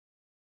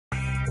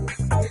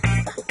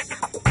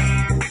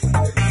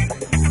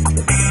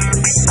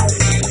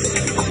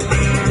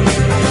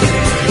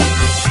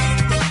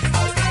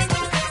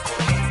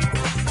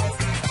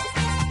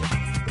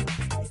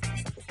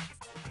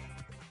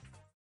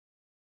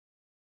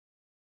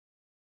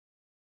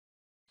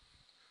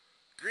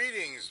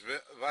Greetings,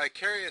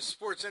 vicarious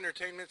sports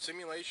entertainment,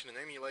 simulation, and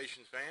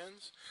emulation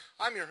fans.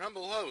 I'm your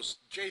humble host,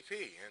 JP,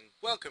 and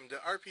welcome to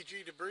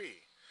RPG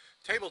Debris,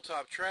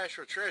 Tabletop Trash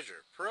or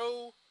Treasure,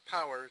 Pro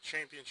Power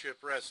Championship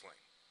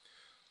Wrestling.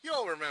 You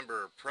all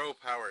remember Pro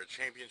Power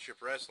Championship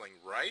Wrestling,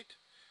 right?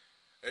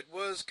 It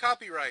was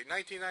copyright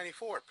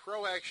 1994,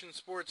 Pro Action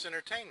Sports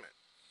Entertainment.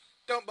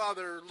 Don't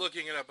bother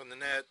looking it up on the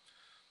net.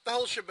 The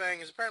whole shebang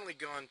has apparently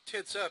gone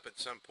tits up at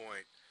some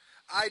point.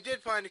 I did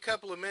find a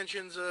couple of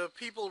mentions of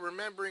people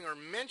remembering or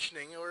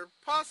mentioning or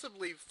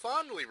possibly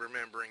fondly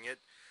remembering it,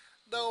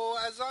 though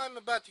as I'm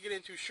about to get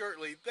into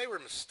shortly, they were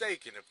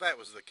mistaken if that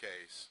was the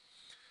case.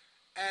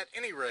 At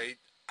any rate,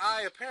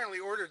 I apparently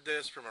ordered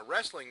this from a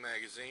wrestling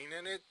magazine,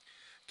 and it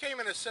came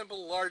in a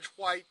simple large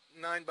white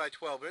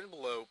 9x12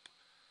 envelope,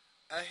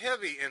 a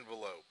heavy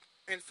envelope,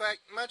 in fact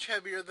much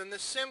heavier than the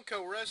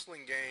Simcoe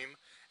wrestling game,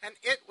 and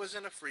it was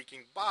in a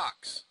freaking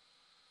box.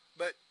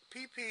 But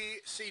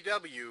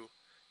PPCW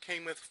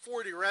came with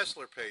 40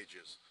 wrestler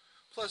pages,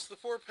 plus the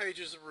 4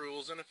 pages of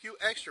rules and a few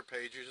extra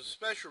pages of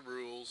special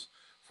rules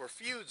for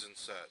feuds and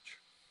such.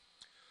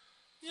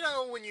 You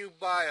know, when you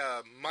buy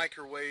a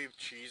microwave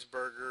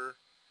cheeseburger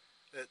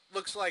that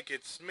looks like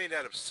it's made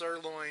out of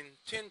sirloin,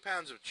 10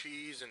 pounds of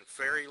cheese, and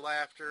fairy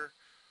laughter,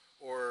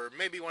 or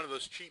maybe one of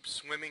those cheap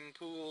swimming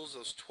pools,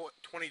 those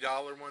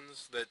 $20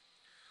 ones that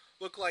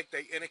look like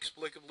they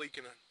inexplicably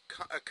can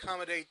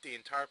accommodate the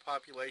entire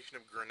population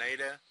of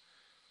Grenada?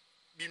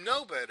 You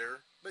know better,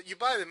 but you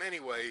buy them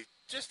anyway,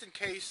 just in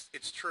case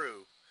it's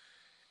true.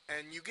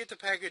 And you get the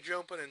package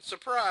open and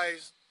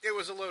surprise, it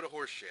was a load of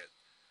horse shit.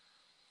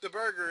 The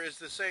burger is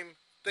the same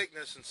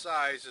thickness and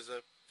size as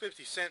a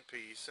 50-cent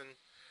piece and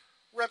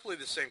roughly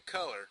the same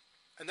color,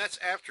 and that's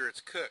after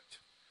it's cooked.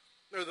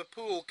 Or the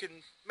pool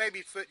can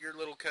maybe fit your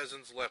little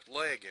cousin's left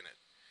leg in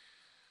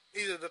it.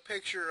 Either the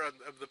picture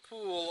of the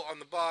pool on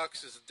the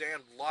box is a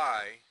damned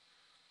lie,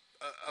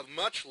 a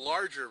much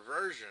larger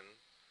version,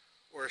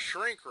 or a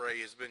shrink ray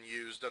has been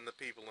used on the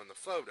people in the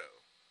photo.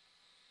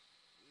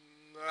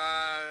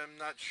 I'm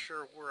not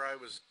sure where I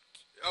was.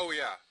 Oh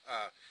yeah,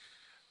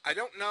 I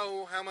don't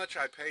know how much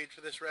I paid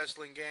for this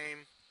wrestling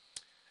game,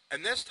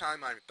 and this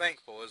time I'm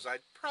thankful, as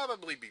I'd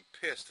probably be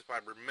pissed if I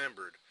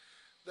remembered,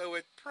 though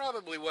it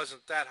probably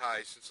wasn't that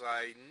high since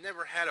I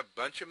never had a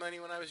bunch of money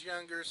when I was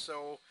younger,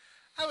 so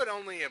I would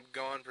only have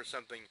gone for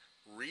something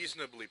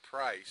reasonably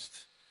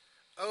priced.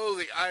 Oh,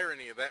 the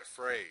irony of that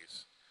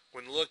phrase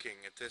when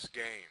looking at this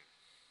game.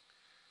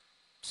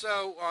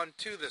 So, on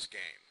to this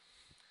game.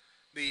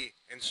 The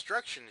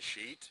instruction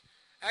sheet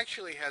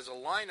actually has a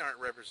line art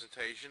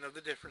representation of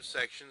the different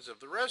sections of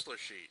the wrestler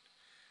sheet,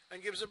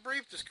 and gives a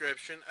brief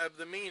description of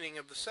the meaning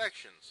of the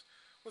sections,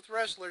 with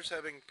wrestlers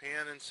having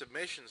pin and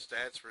submission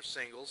stats for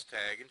singles,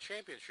 tag, and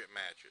championship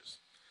matches.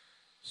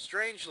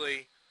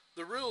 Strangely,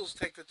 the rules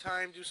take the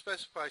time to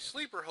specify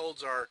sleeper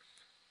holds are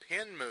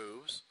pin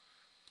moves,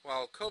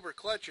 while cobra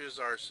clutches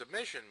are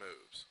submission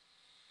moves.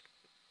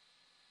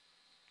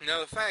 Now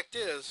the fact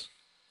is,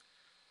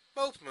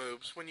 both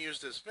moves, when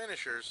used as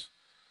finishers,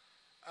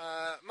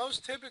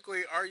 most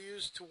typically are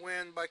used to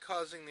win by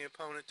causing the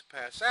opponent to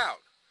pass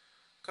out,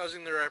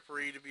 causing the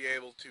referee to be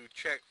able to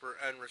check for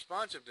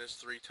unresponsiveness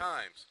 3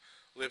 times,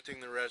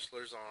 lifting the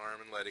wrestler's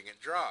arm and letting it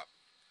drop.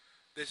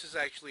 This is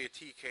actually a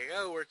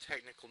TKO or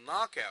technical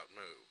knockout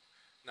move,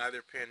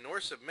 neither pin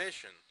nor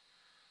submission,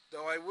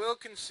 though I will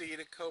concede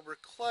a cobra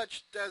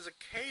clutch does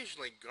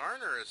occasionally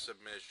garner a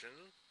submission.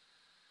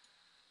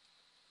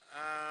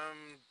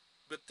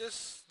 But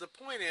the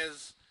point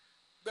is,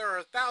 there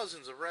are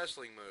thousands of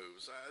wrestling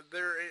moves.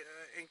 They're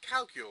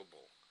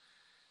incalculable.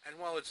 And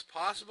while it's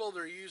possible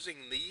they're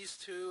using these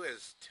two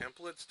as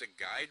templates to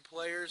guide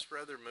players for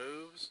other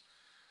moves,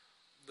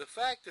 the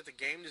fact that the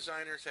game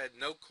designers had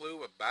no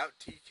clue about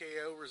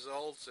TKO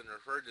results and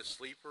referred to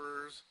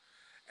sleepers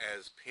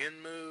as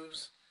pin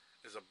moves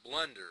is a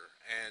blunder.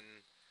 And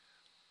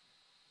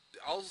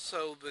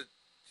also that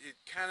it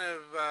kind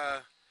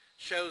of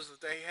shows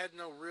that they had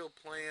no real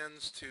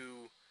plans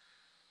to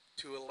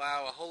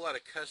allow a whole lot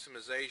of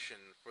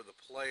customization for the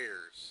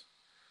players.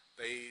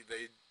 They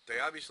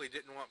obviously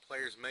didn't want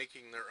players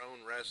making their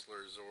own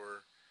wrestlers,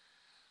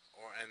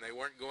 and they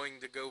weren't going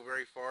to go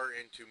very far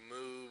into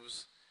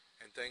moves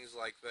and things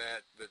like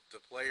that the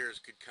players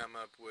could come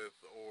up with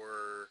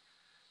or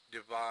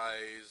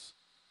devise.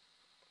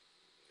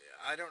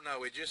 I don't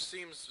know. It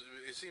seems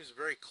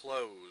very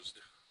closed.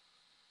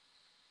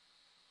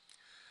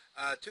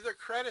 To their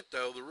credit,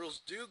 though, the rules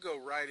do go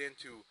right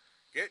into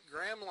get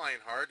Graham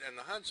Lionheart and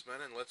the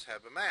Huntsman and let's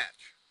have a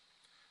match.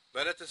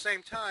 But at the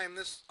same time,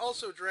 this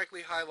also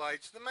directly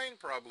highlights the main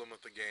problem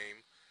with the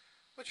game,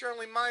 which are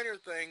only minor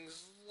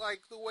things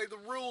like the way the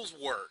rules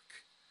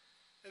work.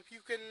 If you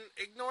can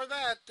ignore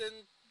that, then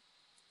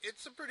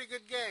it's a pretty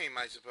good game,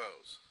 I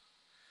suppose.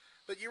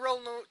 But you roll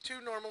 2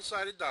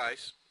 normal-sided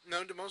dice,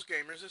 known to most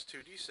gamers as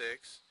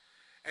 2d6,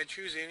 and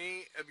choose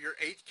any of your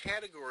 8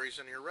 categories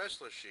on your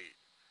wrestler sheet,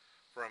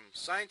 from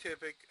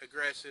scientific,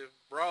 aggressive,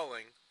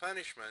 brawling,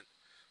 punishment,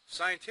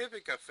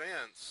 scientific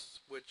offense,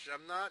 which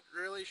I'm not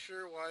really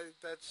sure why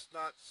that's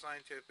not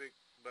scientific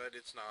but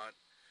it's not.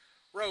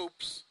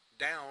 Ropes,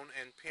 down,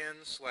 and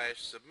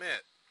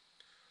pin/submit.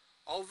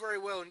 All very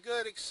well and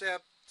good,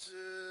 except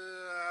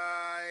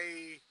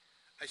I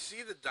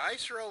see the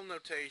dice roll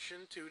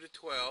notation 2 to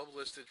 12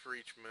 listed for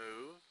each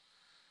move.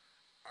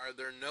 Are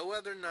there no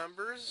other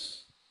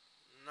numbers?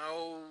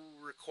 No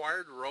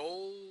required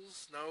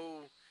rolls?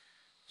 No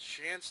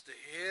chance to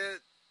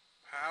hit?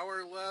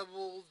 Power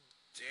level?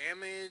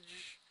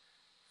 Damage?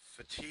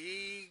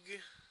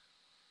 Fatigue?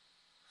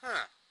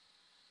 Huh.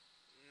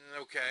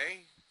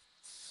 Okay.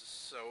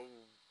 So,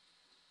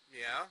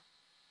 yeah.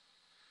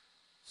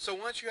 So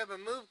once you have a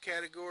move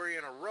category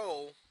and a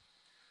roll,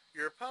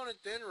 your opponent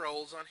then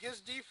rolls on his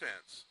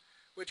defense,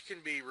 which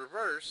can be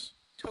reverse,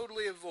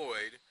 totally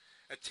avoid,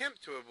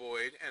 attempt to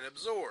avoid, and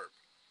absorb.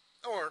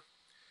 Or,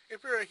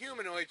 if you're a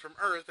humanoid from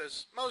Earth,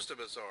 as most of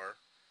us are,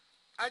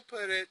 I'd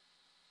put it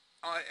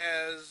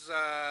as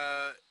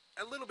a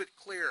little bit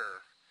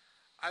clearer.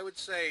 I would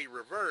say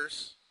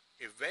reverse,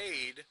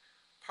 evade,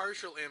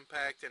 partial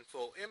impact, and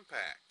full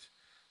impact,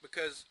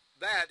 because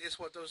that is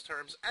what those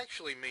terms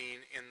actually mean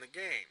in the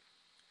game.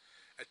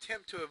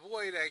 Attempt to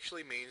avoid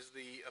actually means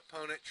the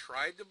opponent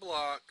tried to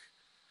block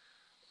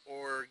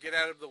or get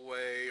out of the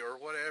way or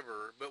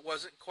whatever, but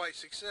wasn't quite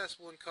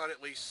successful and caught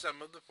at least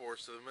some of the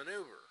force of the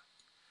maneuver.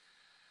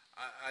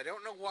 I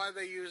don't know why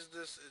they use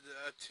this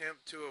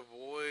attempt to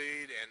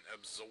avoid and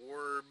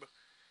absorb,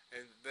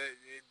 and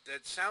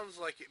that sounds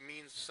like it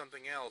means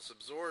something else.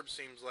 Absorb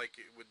seems like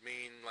it would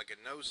mean like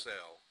a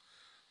no-sell,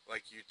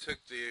 like you took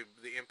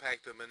the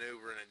impact of the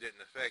maneuver and it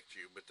didn't affect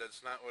you, but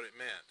that's not what it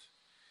meant.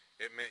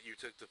 It meant you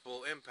took the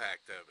full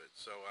impact of it.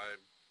 So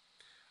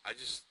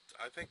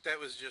I think that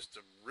was just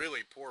a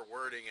really poor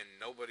wording and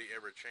nobody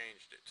ever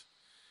changed it.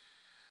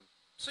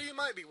 So you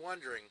might be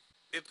wondering,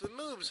 if the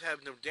moves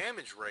have no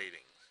damage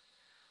rating,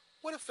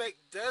 what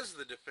effect does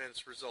the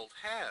defense result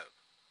have?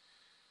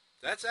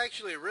 That's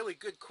actually a really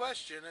good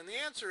question, and the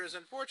answer is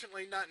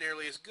unfortunately not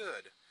nearly as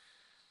good.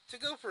 To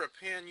go for a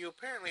pin, you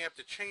apparently have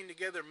to chain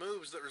together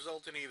moves that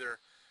result in either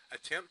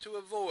attempt to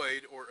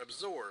avoid or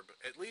absorb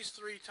at least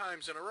 3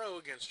 times in a row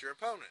against your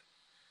opponent.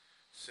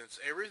 Since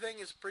everything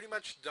is pretty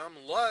much dumb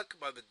luck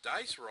by the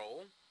dice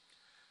roll,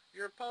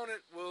 your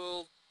opponent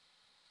will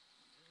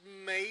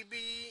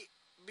maybe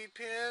be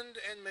pinned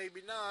and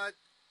maybe not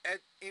at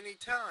any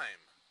time.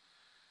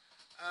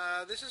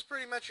 This is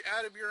pretty much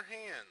out of your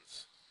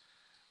hands.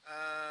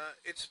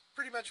 It's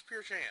pretty much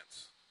pure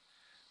chance.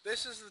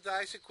 This is the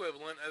dice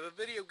equivalent of a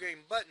video game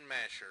button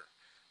masher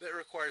that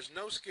requires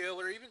no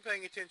skill or even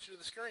paying attention to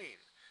the screen,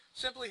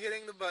 simply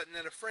hitting the button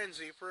in a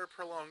frenzy for a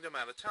prolonged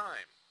amount of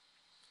time.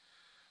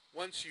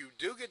 Once you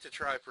do get to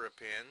try for a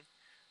pin,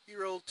 you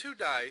roll 2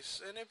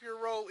 dice, and if your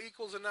roll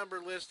equals a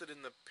number listed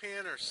in the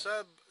pin or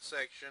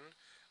subsection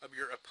of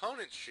your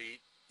opponent's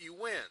sheet, you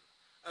win.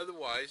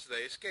 Otherwise,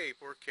 they escape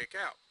or kick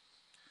out.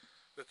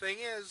 The thing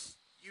is,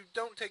 you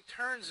don't take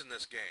turns in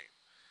this game,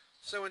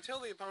 so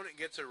until the opponent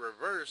gets a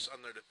reverse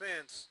on their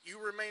defense, you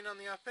remain on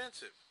the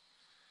offensive.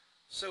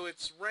 So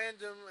it's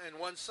random and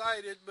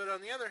one-sided, but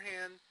on the other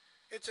hand,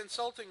 it's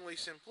insultingly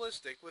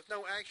simplistic with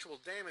no actual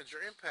damage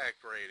or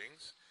impact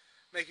ratings,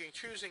 making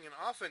choosing an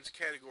offense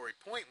category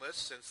pointless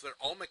since they're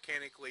all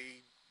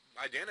mechanically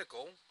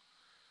identical,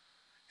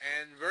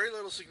 and very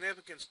little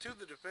significance to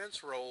the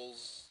defense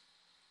rolls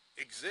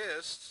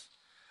exists.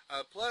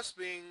 Plus,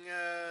 being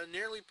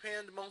nearly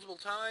pinned multiple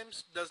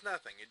times does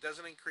nothing. It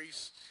doesn't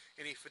increase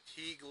any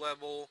fatigue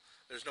level.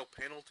 There's no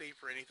penalty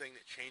for anything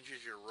that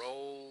changes your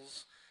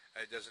rolls.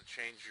 It doesn't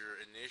change your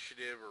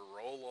initiative or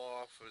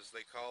roll-off, as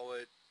they call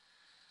it,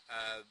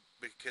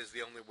 because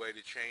the only way to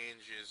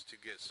change is to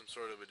get some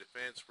sort of a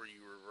defense where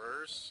you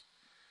reverse.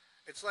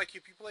 It's like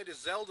if you played a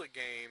Zelda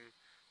game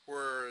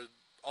where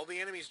all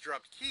the enemies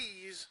dropped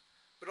keys,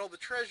 but all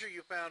the treasure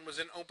you found was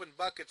in open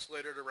buckets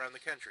littered around the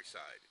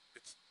countryside.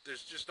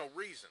 There's just no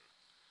reason.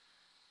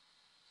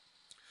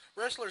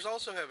 Wrestlers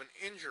also have an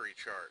injury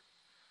chart,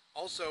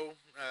 also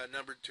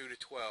numbered 2 to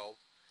 12,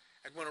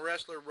 and when a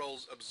wrestler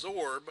rolls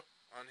absorb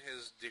on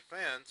his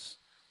defense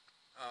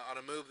on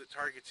a move that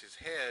targets his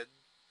head,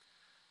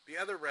 the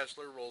other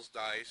wrestler rolls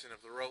dice, and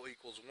if the roll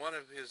equals one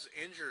of his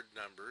injured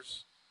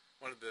numbers,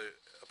 one of the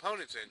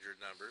opponent's injured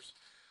numbers,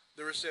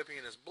 the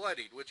recipient is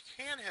bloodied, which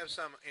can have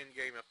some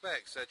in-game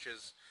effects, such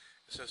as,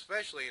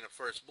 especially in a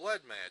first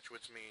blood match,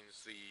 which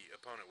means the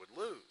opponent would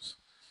lose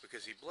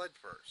because he bled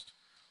first.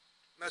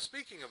 Now,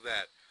 speaking of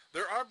that,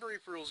 there are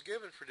brief rules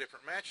given for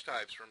different match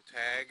types, from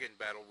tag and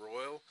battle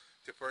royal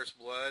to first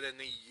blood, and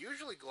the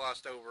usually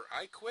glossed over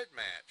I Quit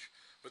match,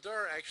 but there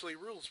are actually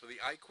rules for the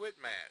I Quit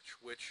match,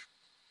 which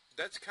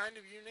that's kind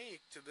of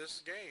unique to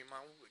this game,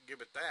 I'll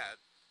give it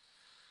that.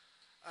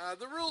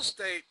 The rules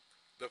state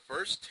the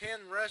first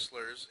 10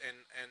 wrestlers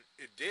in an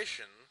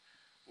edition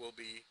will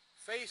be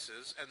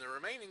faces, and the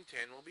remaining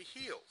 10 will be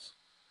heels.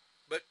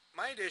 But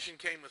my edition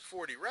came with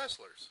 40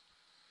 wrestlers,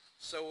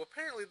 so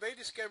apparently they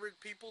discovered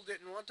people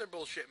didn't want their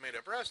bullshit made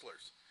up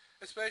wrestlers,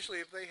 especially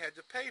if they had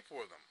to pay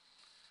for them.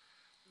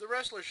 The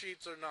wrestler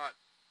sheets are not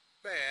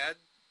bad,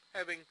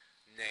 having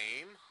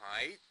name,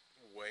 height,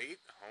 weight, weight,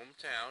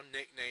 hometown,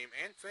 nickname,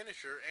 and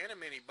finisher, and a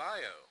mini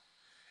bio,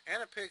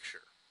 and a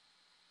picture.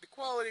 The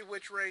quality of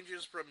which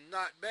ranges from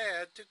not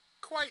bad to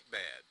quite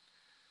bad.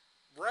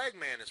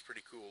 Ragman is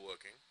pretty cool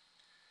looking,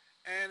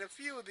 and a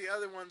few of the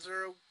other ones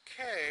are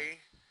okay,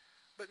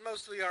 but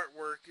most of the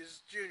artwork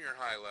is junior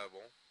high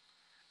level,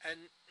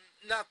 and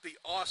not the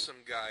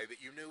awesome guy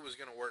that you knew was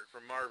going to work for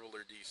Marvel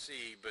or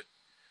DC, but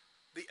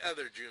the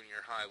other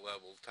junior high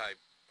level type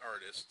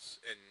artists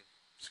in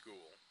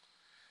school.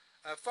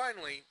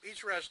 Finally,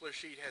 each wrestler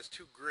sheet has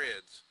 2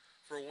 grids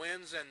for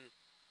wins and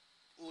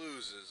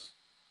loses.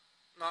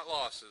 Not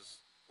losses,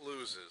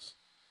 loses.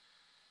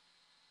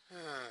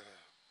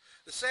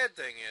 The sad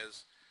thing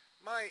is,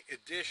 my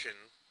edition,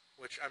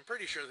 which I'm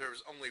pretty sure there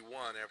was only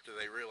one after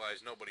they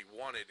realized nobody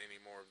wanted any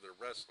more of their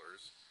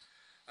wrestlers,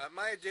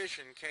 my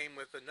edition came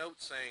with a note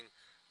saying,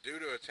 due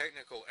to a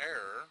technical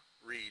error,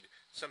 read,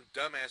 some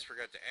dumbass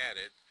forgot to add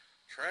it,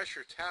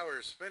 Trasher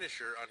Tower's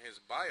finisher on his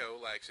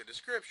bio lacks a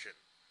description,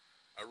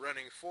 a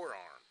running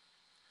forearm.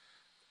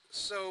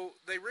 So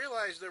they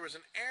realized there was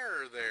an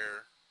error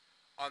there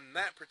on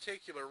that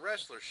particular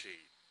wrestler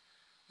sheet,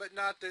 but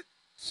not that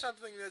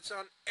something that's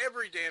on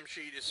every damn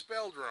sheet is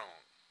spelled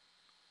wrong.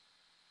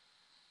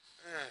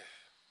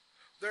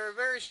 There are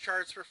various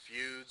charts for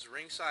feuds,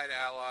 ringside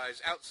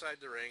allies, outside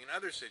the ring, and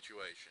other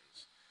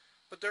situations.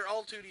 But they're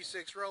all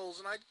 2d6 rolls,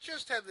 and I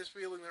just have this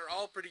feeling they're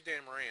all pretty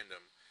damn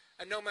random.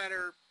 And no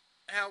matter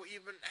how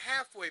even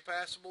halfway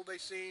passable they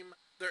seem,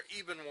 they're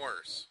even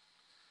worse.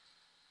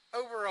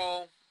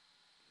 Overall,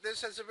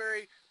 this has a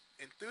very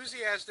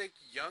enthusiastic,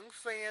 young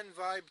fan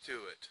vibe to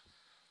it.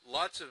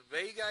 Lots of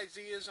vague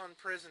ideas on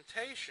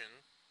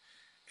presentation.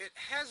 It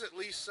has at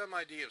least some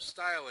idea of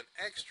style and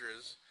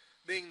extras,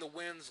 being the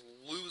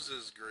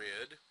wins-loses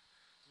grid,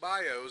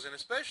 bios, and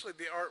especially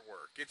the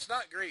artwork. It's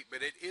not great,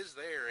 but it is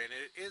there, and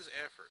it is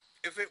effort.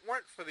 If it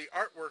weren't for the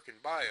artwork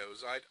and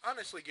bios, I'd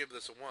honestly give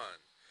this a 1.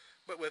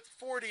 But with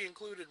 40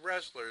 included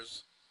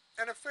wrestlers,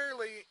 and a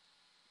fairly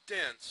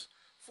dense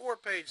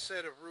 4-page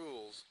set of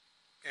rules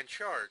and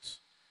charts,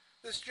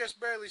 this just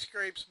barely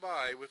scrapes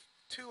by with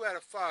 2 out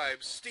of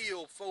 5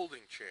 steel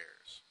folding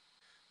chairs.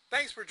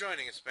 Thanks for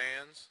joining us,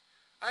 fans.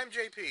 I'm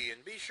JP,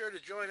 and be sure to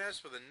join us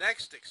for the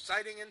next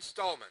exciting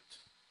installment.